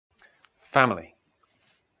Family.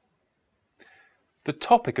 The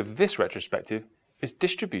topic of this retrospective is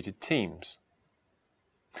distributed teams.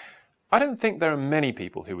 I don't think there are many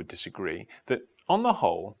people who would disagree that, on the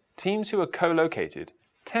whole, teams who are co-located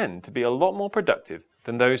tend to be a lot more productive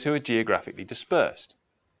than those who are geographically dispersed.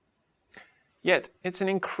 Yet, it's an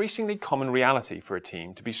increasingly common reality for a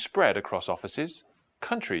team to be spread across offices,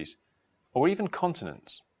 countries, or even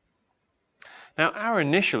continents. Now, our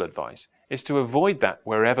initial advice is to avoid that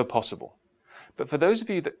wherever possible. But for those of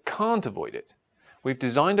you that can't avoid it, we've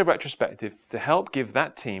designed a retrospective to help give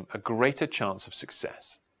that team a greater chance of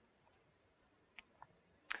success.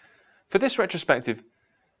 For this retrospective,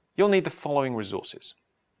 you'll need the following resources.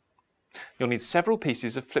 You'll need several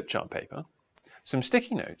pieces of flipchart paper, some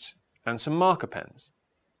sticky notes, and some marker pens.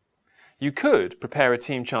 You could prepare a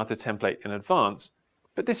team charter template in advance,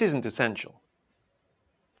 but this isn't essential.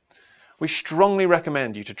 We strongly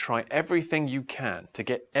recommend you to try everything you can to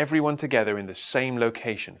get everyone together in the same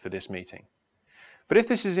location for this meeting. But if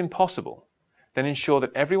this is impossible, then ensure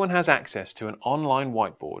that everyone has access to an online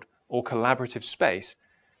whiteboard or collaborative space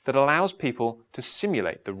that allows people to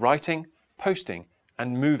simulate the writing, posting,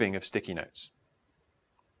 and moving of sticky notes.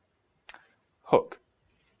 Hook.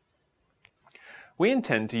 We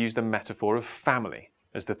intend to use the metaphor of family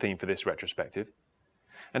as the theme for this retrospective,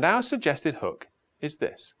 and our suggested hook is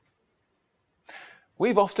this.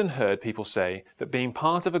 We've often heard people say that being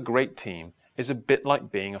part of a great team is a bit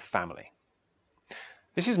like being a family.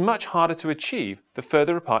 This is much harder to achieve the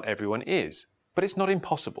further apart everyone is, but it's not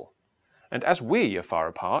impossible. And as we are far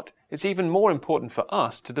apart, it's even more important for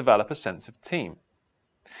us to develop a sense of team.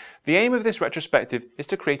 The aim of this retrospective is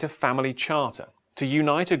to create a family charter, to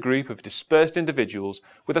unite a group of dispersed individuals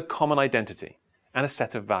with a common identity and a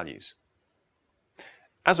set of values.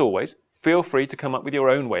 As always, feel free to come up with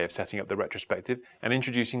your own way of setting up the retrospective and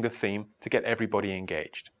introducing the theme to get everybody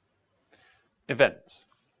engaged. Events.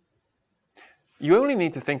 You only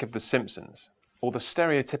need to think of The Simpsons or the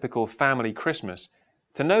stereotypical family Christmas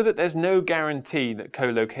to know that there's no guarantee that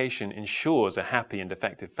co-location ensures a happy and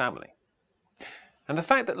effective family. And the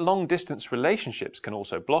fact that long-distance relationships can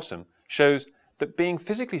also blossom shows that being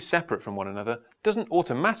physically separate from one another doesn't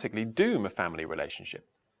automatically doom a family relationship.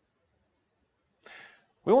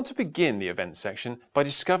 We want to begin the events section by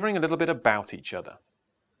discovering a little bit about each other.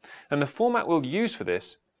 And the format we'll use for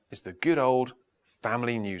this is the good old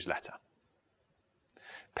family newsletter.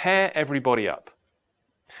 Pair everybody up.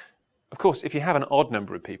 Of course, if you have an odd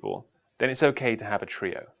number of people, then it's okay to have a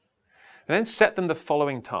trio. And then set them the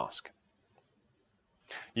following task.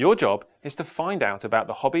 Your job is to find out about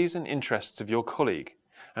the hobbies and interests of your colleague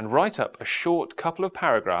and write up a short couple of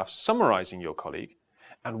paragraphs summarising your colleague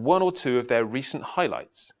and one or two of their recent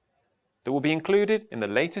highlights that will be included in the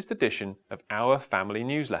latest edition of our family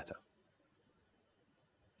newsletter.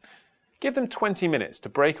 Give them 20 minutes to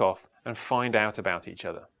break off and find out about each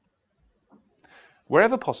other.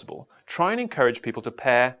 Wherever possible, try and encourage people to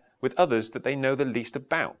pair with others that they know the least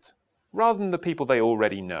about, rather than the people they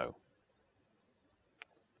already know.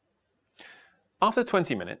 After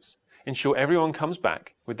 20 minutes, ensure everyone comes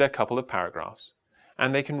back with their couple of paragraphs,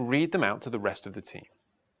 and they can read them out to the rest of the team.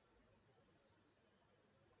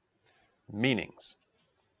 Meanings.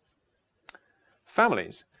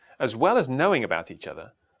 Families, as well as knowing about each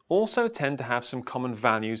other, also tend to have some common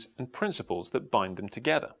values and principles that bind them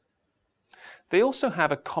together. They also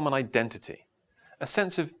have a common identity, a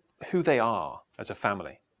sense of who they are as a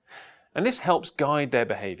family, and this helps guide their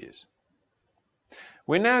behaviours.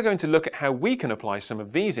 We're now going to look at how we can apply some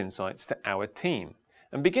of these insights to our team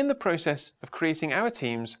and begin the process of creating our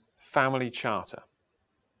team's family charter.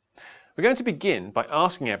 We're going to begin by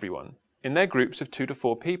asking everyone, in their groups of 2 to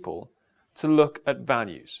 4 people, to look at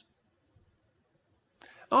values.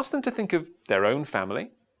 Ask them to think of their own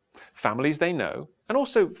family, families they know, and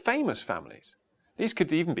also famous families. These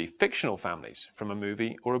could even be fictional families from a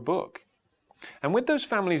movie or a book. And with those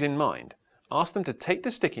families in mind, ask them to take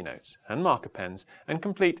the sticky notes and marker pens and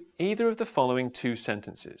complete either of the following 2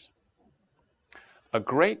 sentences. A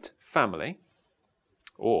great family,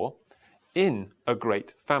 or in a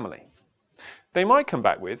great family. They might come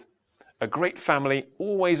back with, a great family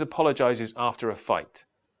always apologises after a fight,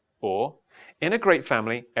 or in a great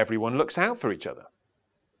family everyone looks out for each other.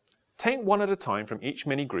 Take one at a time from each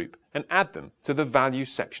mini group and add them to the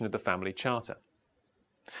values section of the family charter.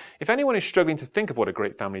 If anyone is struggling to think of what a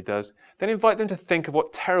great family does, then invite them to think of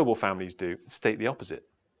what terrible families do and state the opposite.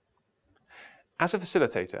 As a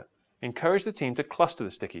facilitator, encourage the team to cluster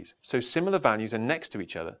the stickies so similar values are next to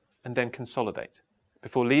each other and then consolidate,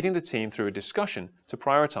 before leading the team through a discussion to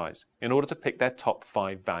prioritise in order to pick their top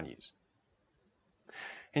 5 values.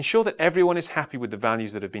 ensure that everyone is happy with the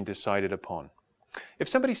values that have been decided upon. If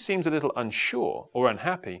somebody seems a little unsure or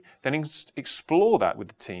unhappy, then explore that with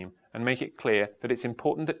the team and make it clear that it's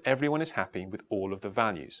important that everyone is happy with all of the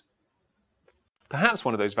values. Perhaps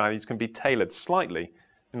one of those values can be tailored slightly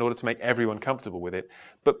in order to make everyone comfortable with it,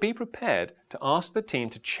 but be prepared to ask the team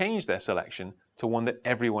to change their selection to one that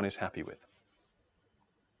everyone is happy with.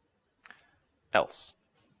 Else.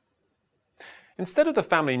 Instead of the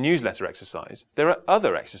family newsletter exercise, there are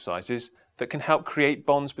other exercises that can help create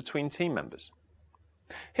bonds between team members.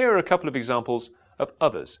 Here are a couple of examples of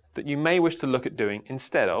others that you may wish to look at doing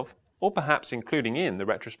instead of, or perhaps including in, the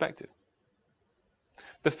retrospective.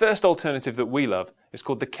 The first alternative that we love is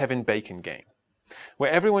called the Kevin Bacon game, where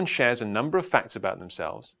everyone shares a number of facts about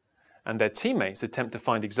themselves and their teammates attempt to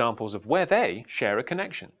find examples of where they share a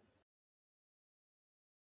connection.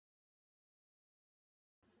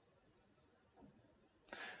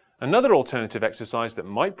 Another alternative exercise that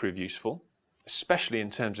might prove useful, especially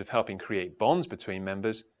in terms of helping create bonds between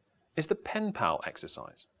members, is the pen pal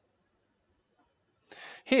exercise.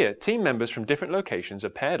 Here, team members from different locations are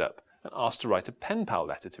paired up and asked to write a pen pal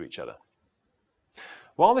letter to each other.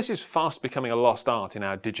 While this is fast becoming a lost art in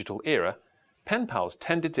our digital era, pen pals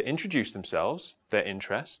tended to introduce themselves, their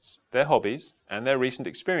interests, their hobbies, and their recent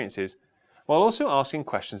experiences, while also asking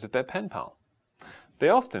questions of their pen pal. They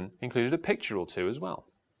often included a picture or two as well.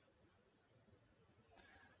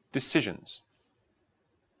 Decisions.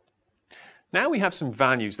 Now we have some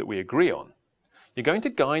values that we agree on. You're going to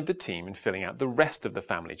guide the team in filling out the rest of the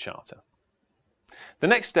family charter. The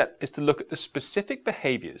next step is to look at the specific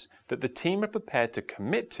behaviours that the team are prepared to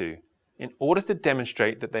commit to in order to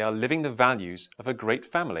demonstrate that they are living the values of a great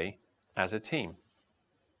family as a team.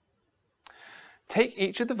 Take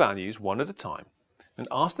each of the values one at a time and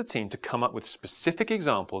ask the team to come up with specific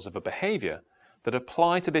examples of a behaviour that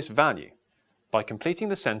apply to this value by completing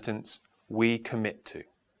the sentence, "We commit to."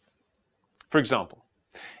 For example,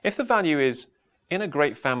 if the value is, "In a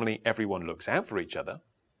great family everyone looks out for each other,"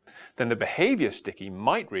 then the behaviour sticky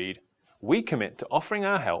might read, "We commit to offering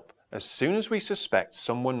our help as soon as we suspect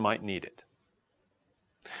someone might need it."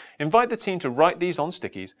 Invite the team to write these on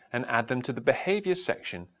stickies and add them to the behaviour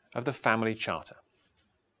section of the family charter.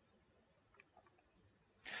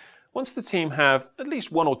 Once the team have at least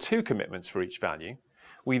one or two commitments for each value,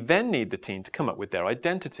 we then need the team to come up with their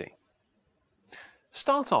identity.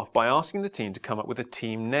 Start off by asking the team to come up with a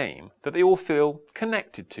team name that they all feel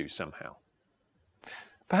connected to somehow.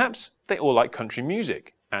 Perhaps they all like country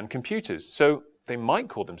music and computers, so they might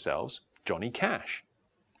call themselves Johnny Cash.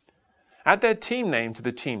 Add their team name to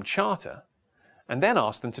the team charter and then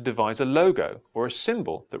ask them to devise a logo or a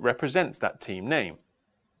symbol that represents that team name.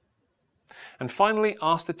 And finally,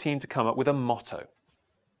 ask the team to come up with a motto.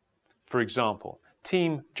 For example,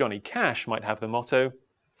 Team Johnny Cash might have the motto,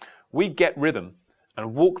 "We get rhythm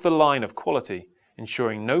and walk the line of quality,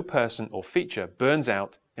 ensuring no person or feature burns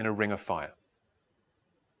out in a ring of fire."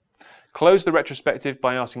 Close the retrospective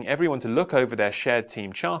by asking everyone to look over their shared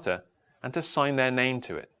team charter and to sign their name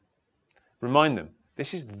to it. Remind them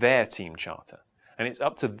this is their team charter and it's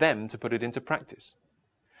up to them to put it into practice.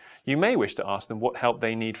 You may wish to ask them what help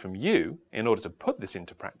they need from you in order to put this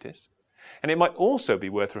into practice, and it might also be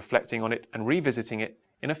worth reflecting on it and revisiting it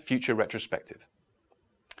in a future retrospective.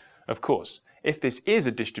 Of course, if this is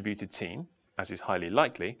a distributed team, as is highly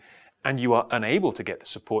likely, and you are unable to get the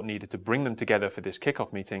support needed to bring them together for this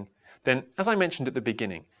kickoff meeting, then, as I mentioned at the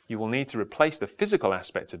beginning, you will need to replace the physical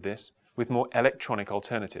aspects of this with more electronic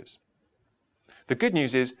alternatives. The good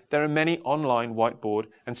news is there are many online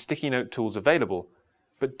whiteboard and sticky note tools available,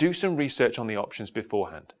 but do some research on the options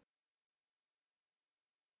beforehand.